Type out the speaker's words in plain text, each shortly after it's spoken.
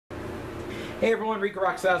Hey everyone, Rico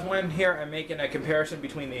Rock 2001 here. I'm making a comparison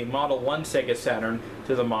between the Model 1 Sega Saturn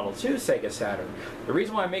to the Model 2 Sega Saturn. The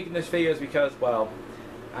reason why I'm making this video is because, well,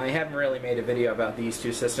 I haven't really made a video about these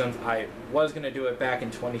two systems. I was going to do it back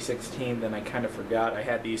in 2016, then I kind of forgot. I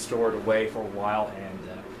had these stored away for a while, and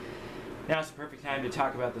now's the perfect time to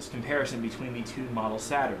talk about this comparison between the two Model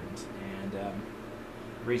Saturns. And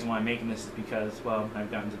the reason why I'm making this is because, well,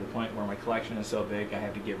 I've gotten to the point where my collection is so big I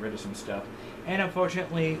have to get rid of some stuff. And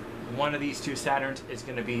unfortunately, one of these two Saturns is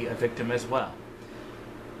going to be a victim as well.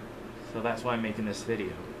 So that's why I'm making this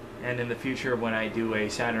video. And in the future, when I do a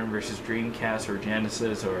Saturn versus Dreamcast or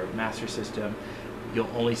Genesis or Master System,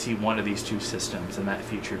 you'll only see one of these two systems in that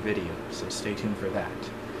future video. So stay tuned for that.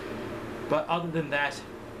 But other than that,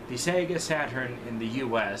 the Sega Saturn in the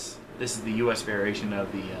US, this is the US variation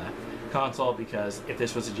of the console, because if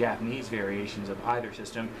this was a Japanese variations of either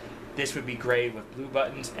system, this would be gray with blue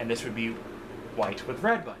buttons and this would be white with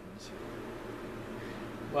red buttons.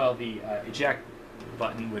 Well, the eject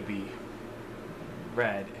button would be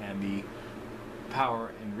red and the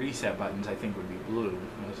power and reset buttons I think would be blue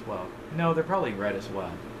as well. No, they're probably red as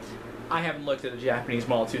well. I haven't looked at the Japanese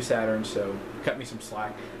Model 2 Saturn, so cut me some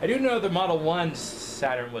slack. I do know the Model 1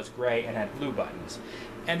 Saturn was gray and had blue buttons.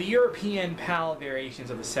 And the European PAL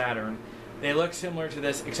variations of the Saturn, they look similar to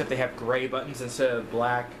this, except they have gray buttons instead of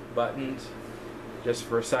black buttons. Just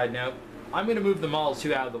for a side note, I'm going to move the Model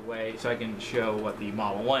 2 out of the way so I can show what the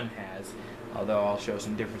Model 1 has, although I'll show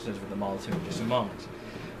some differences with the Model 2 in just a moment.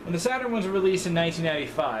 When the Saturn was released in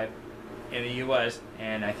 1995 in the US,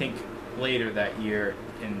 and I think later that year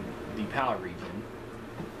in the PAL region,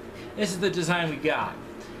 this is the design we got.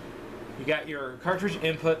 You got your cartridge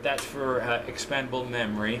input, that's for expandable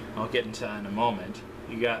memory. I'll get into that in a moment.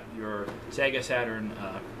 You got your Sega Saturn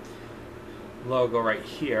logo right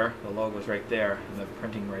here. The logo's right there, and the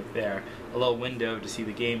printing right there. A little window to see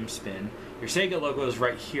the game spin. Your Sega logo is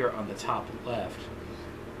right here on the top left,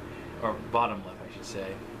 or bottom left, I should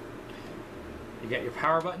say. You got your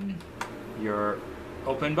power button, your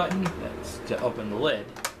open button, that's to open the lid,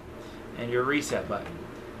 and your reset button.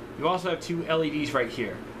 You also have two LEDs right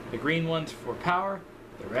here. The green one's for power,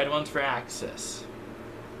 the red one's for access.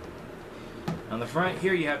 On the front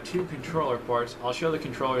here you have two controller ports. I'll show the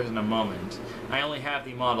controllers in a moment. I only have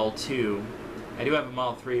the Model 2. I do have a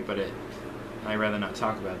Model 3, but I'd rather not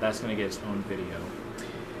talk about it. That's going to get its own video.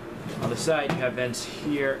 On the side you have vents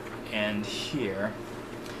here and here.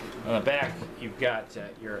 On the back you've got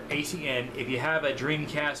your AC in. If you have a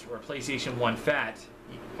Dreamcast or a PlayStation 1 Fat,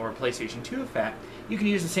 or a PlayStation 2 Fat, you can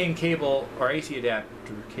use the same cable or AC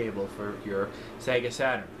adapter cable for your Sega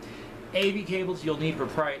Saturn. AV cables you'll need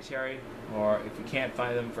proprietary, or if you can't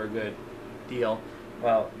find them for a good deal,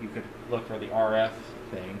 well, you could look for the RF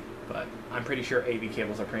thing, but I'm pretty sure AV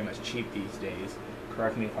cables are pretty much cheap these days.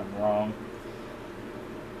 Correct me if I'm wrong.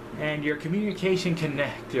 And your communication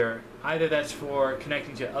connector, either that's for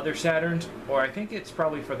connecting to other Saturns, or I think it's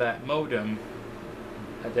probably for that modem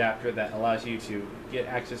adapter that allows you to get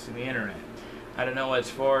access to the internet. I don't know what it's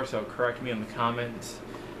for, so correct me in the comments.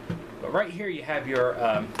 But right here you have your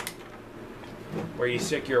where you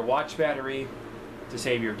stick your watch battery to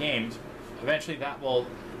save your games. Eventually that will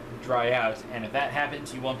dry out, and if that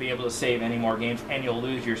happens you won't be able to save any more games and you'll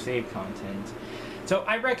lose your save content. So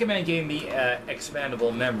I recommend getting the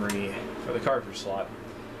expandable memory for the cartridge slot.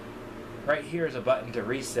 Right here is a button to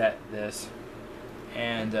reset this,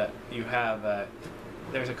 and you have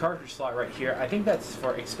there's a cartridge slot right here. I think that's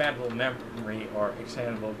for expandable memory or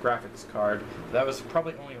expandable graphics card. That was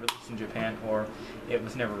probably only released in Japan, or it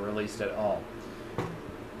was never released at all.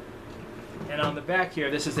 And on the back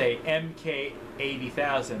here, this is a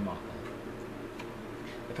MK8000 model.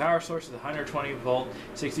 The power source is 120 volt,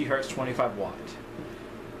 60 hertz, 25 watt.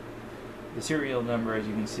 The serial number, as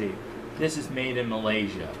you can see, this is made in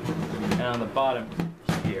Malaysia. And on the bottom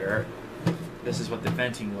here, this is what the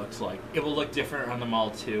venting looks like. It will look different on the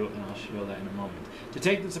Model 2, and I'll show that in a moment. To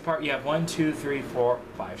take this apart, you have 1, 2, 3, 4,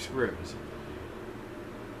 5 screws.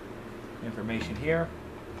 Information here.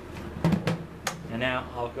 And now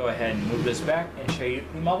I'll go ahead and move this back and show you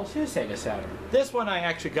the Model 2 Sega Saturn. This one I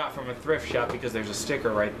actually got from a thrift shop because there's a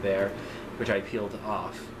sticker right there, which I peeled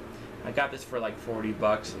off. I got this for like 40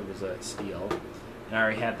 bucks. It was a steal. And I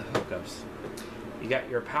already had the hookups. You got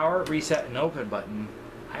your power, reset, and open button.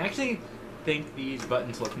 I actually think these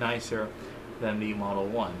buttons look nicer than the Model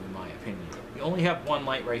 1 in my opinion. You only have one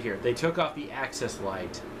light right here. They took off the access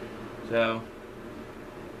light, so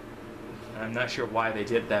I'm not sure why they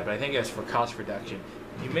did that, but I think it's for cost reduction.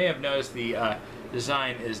 You may have noticed the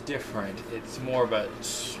design is different. It's more of a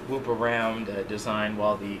swoop around design,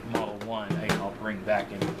 while the Model 1 I'll bring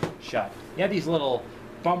back in shot. You have these little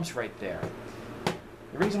bumps right there.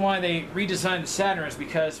 The reason why they redesigned the Saturn is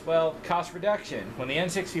because, well, cost reduction. When the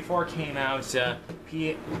N64 came out,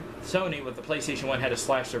 Sony with the PlayStation 1 had to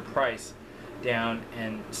slash their price down,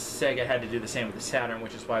 and Sega had to do the same with the Saturn,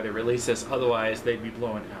 which is why they released this. Otherwise, they'd be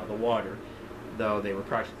blown out of the water, though they were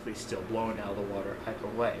practically still blown out of the water either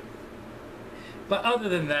way. But other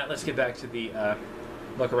than that, let's get back to the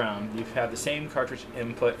look around. You have the same cartridge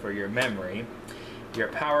input for your memory, your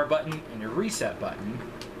power button, and your reset button.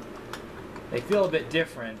 They feel a bit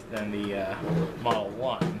different than the Model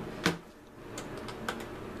 1.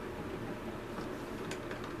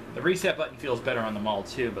 The reset button feels better on the Model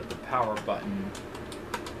 2, but the power button,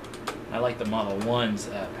 I like the Model 1's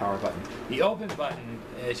power button. The open button,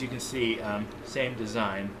 as you can see, same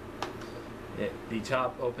design. The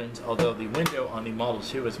top opens, although the window on the Model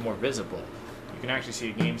 2 is more visible. You can actually see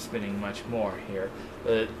a game spinning much more here.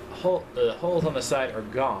 The holes on the side are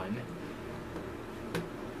gone,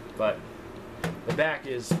 but the back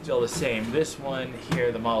is still the same. This one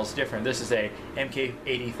here, the model's different. This is a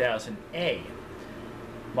MK8000A.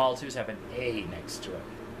 Model 2s have an A next to it.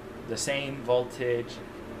 The same voltage,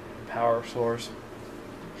 power source.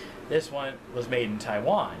 This one was made in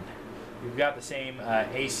Taiwan. You've got the same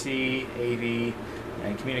AC, AV,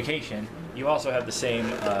 and communication. You also have the same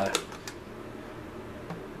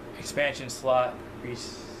expansion slot,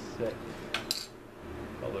 reset.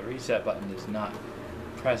 Well, the reset button is not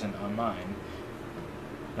present on mine.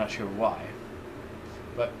 Not sure why.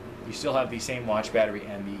 But you still have the same watch battery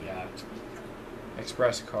and the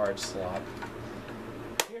express card slot.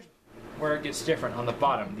 Here's where it gets different on the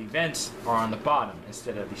bottom. The vents are on the bottom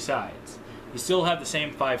instead of the sides. You still have the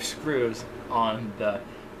same 5 screws on the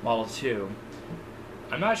Model 2.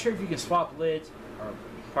 I'm not sure if you can swap lids or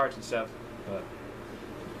parts and stuff, but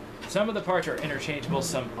some of the parts are interchangeable,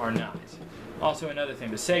 some are not. Also, another thing,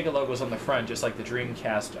 the Sega logo's on the front, just like the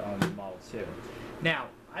Dreamcast on the Model 2. Now,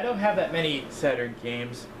 I don't have that many Saturn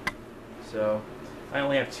games, so I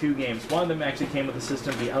only have 2 games. One of them actually came with the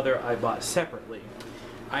system, the other I bought separately.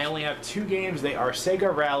 I only have 2 games. They are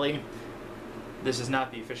Sega Rally. This is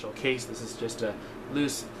not the official case. This is just a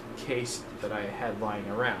loose case that I had lying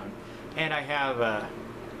around. And I have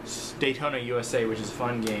Daytona USA, which is a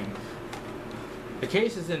fun game. The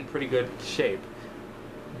case is in pretty good shape.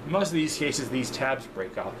 Most of these cases, these tabs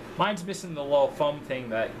break off. Mine's missing the little foam thing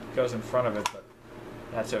that goes in front of it, but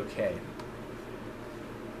that's okay.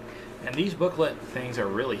 And these booklet things are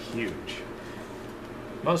really huge.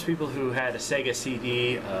 Most people who had a Sega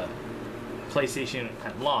CD, PlayStation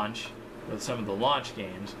at launch, with some of the launch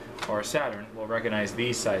games, or Saturn, will recognize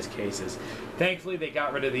these size cases. Thankfully, they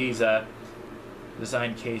got rid of these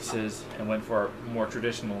design cases and went for a more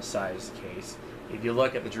traditional size case. If you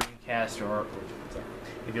look at the Dreamcast, or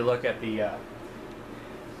if you look at the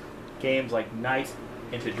games like Night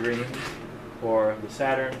into Dream or the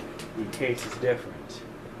Saturn, the case is different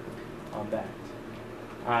on that.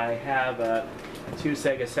 I have 2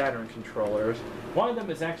 Sega Saturn controllers. One of them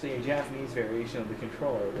is actually a Japanese variation of the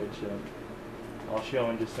controller, which I'll show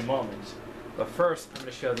in just a moment. But first, I'm going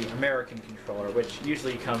to show the American controller, which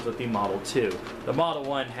usually comes with the Model 2. The Model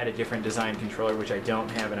 1 had a different design controller, which I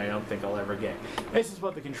don't have and I don't think I'll ever get. This is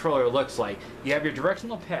what the controller looks like. You have your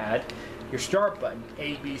directional pad, your start button,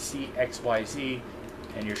 A, B, C, X, Y, Z,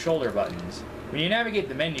 and your shoulder buttons. When you navigate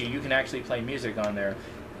the menu, you can actually play music on there.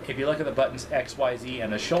 If you look at the buttons X, Y, Z,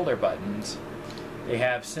 and the shoulder buttons, they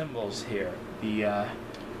have symbols here. The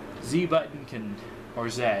Z button can, or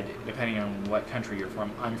Z, depending on what country you're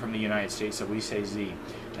from. I'm from the United States, so we say Z.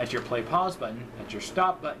 That's your play pause button. That's your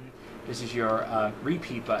stop button. This is your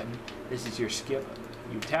repeat button. This is your skip.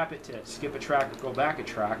 You tap it to skip a track or go back a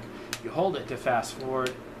track. You hold it to fast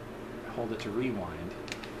forward. Hold it to rewind.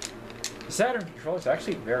 The Saturn controller is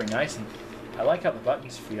actually very nice, and I like how the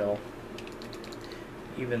buttons feel.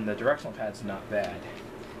 Even the directional pad's not bad.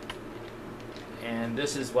 And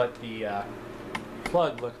this is what the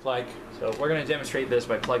plug looked like. So we're going to demonstrate this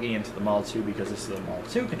by plugging into the Model 2 because this is a Model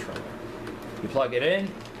 2 controller. You plug it in,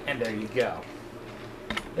 and there you go.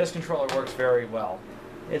 This controller works very well.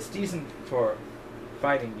 It's decent for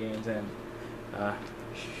fighting games and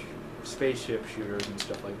spaceship shooters and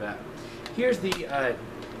stuff like that. Here's the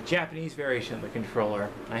Japanese variation of the controller.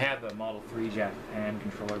 I have the Model 3 Japan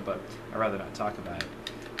controller, but I'd rather not talk about it.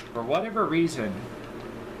 For whatever reason,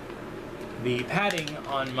 the padding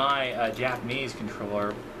on my Japanese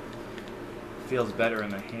controller feels better in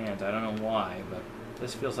the hands. I don't know why, but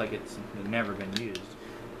this feels like it's never been used.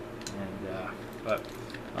 And but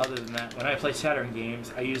other than that, when I play Saturn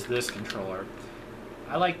games, I use this controller.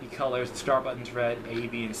 I like the colors. The start button's red, A,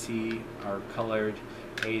 B, and C are colored.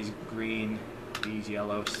 A is green, B is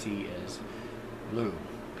yellow, C is blue.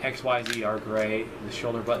 X, Y, Z are gray, the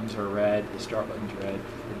shoulder buttons are red, the start button's red,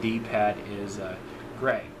 the D-pad is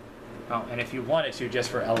gray. Oh, and if you wanted to, just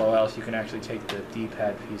for LOLs, you can actually take the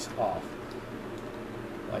D-pad piece off,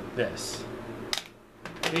 like this.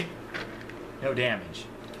 See? No damage.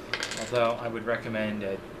 Although I would recommend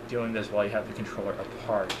doing this while you have the controller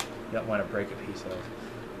apart. You don't want to break a piece of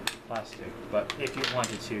plastic. But if you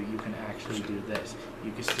wanted to, you can actually do this.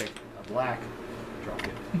 You can stick a black, drop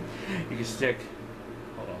it. You can stick,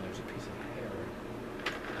 hold on, there's a piece of hair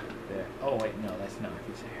there. Oh wait, no, that's not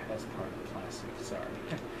a piece of hair. That's part of the plastic, sorry.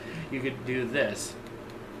 You could do this.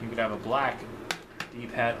 You could have a black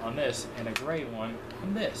D-pad on this and a gray one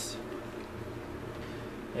on this.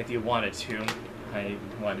 If you wanted to. I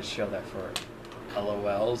wanted to show that for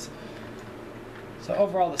LOLs. So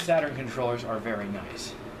overall, the Saturn controllers are very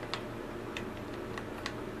nice.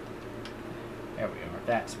 There we are.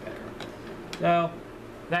 That's better. So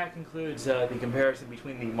that concludes the comparison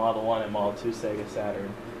between the Model 1 and Model 2 Sega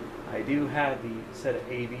Saturn. I do have the set of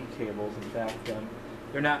AV cables. In fact,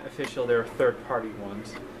 they're not official. They're third-party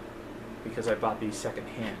ones because I bought these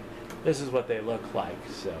second-hand. This is what they look like.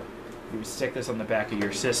 So you would stick this on the back of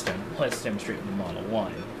your system. Let's demonstrate in the Model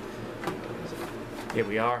 1. So, here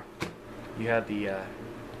we are. You have the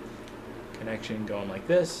connection going like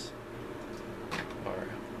this, or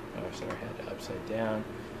oh, sorry, I had it upside down,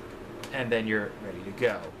 and then you're ready to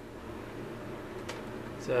go.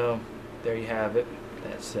 So there you have it.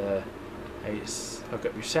 That's how you hook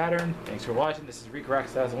up your Saturn. Thanks for watching. This is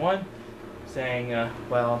RicoRock2001 saying,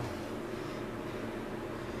 well,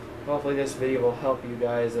 hopefully this video will help you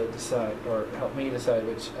guys decide, or help me decide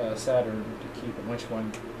which Saturn to keep and which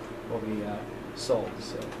one will be sold.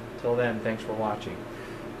 So, till then, thanks for watching.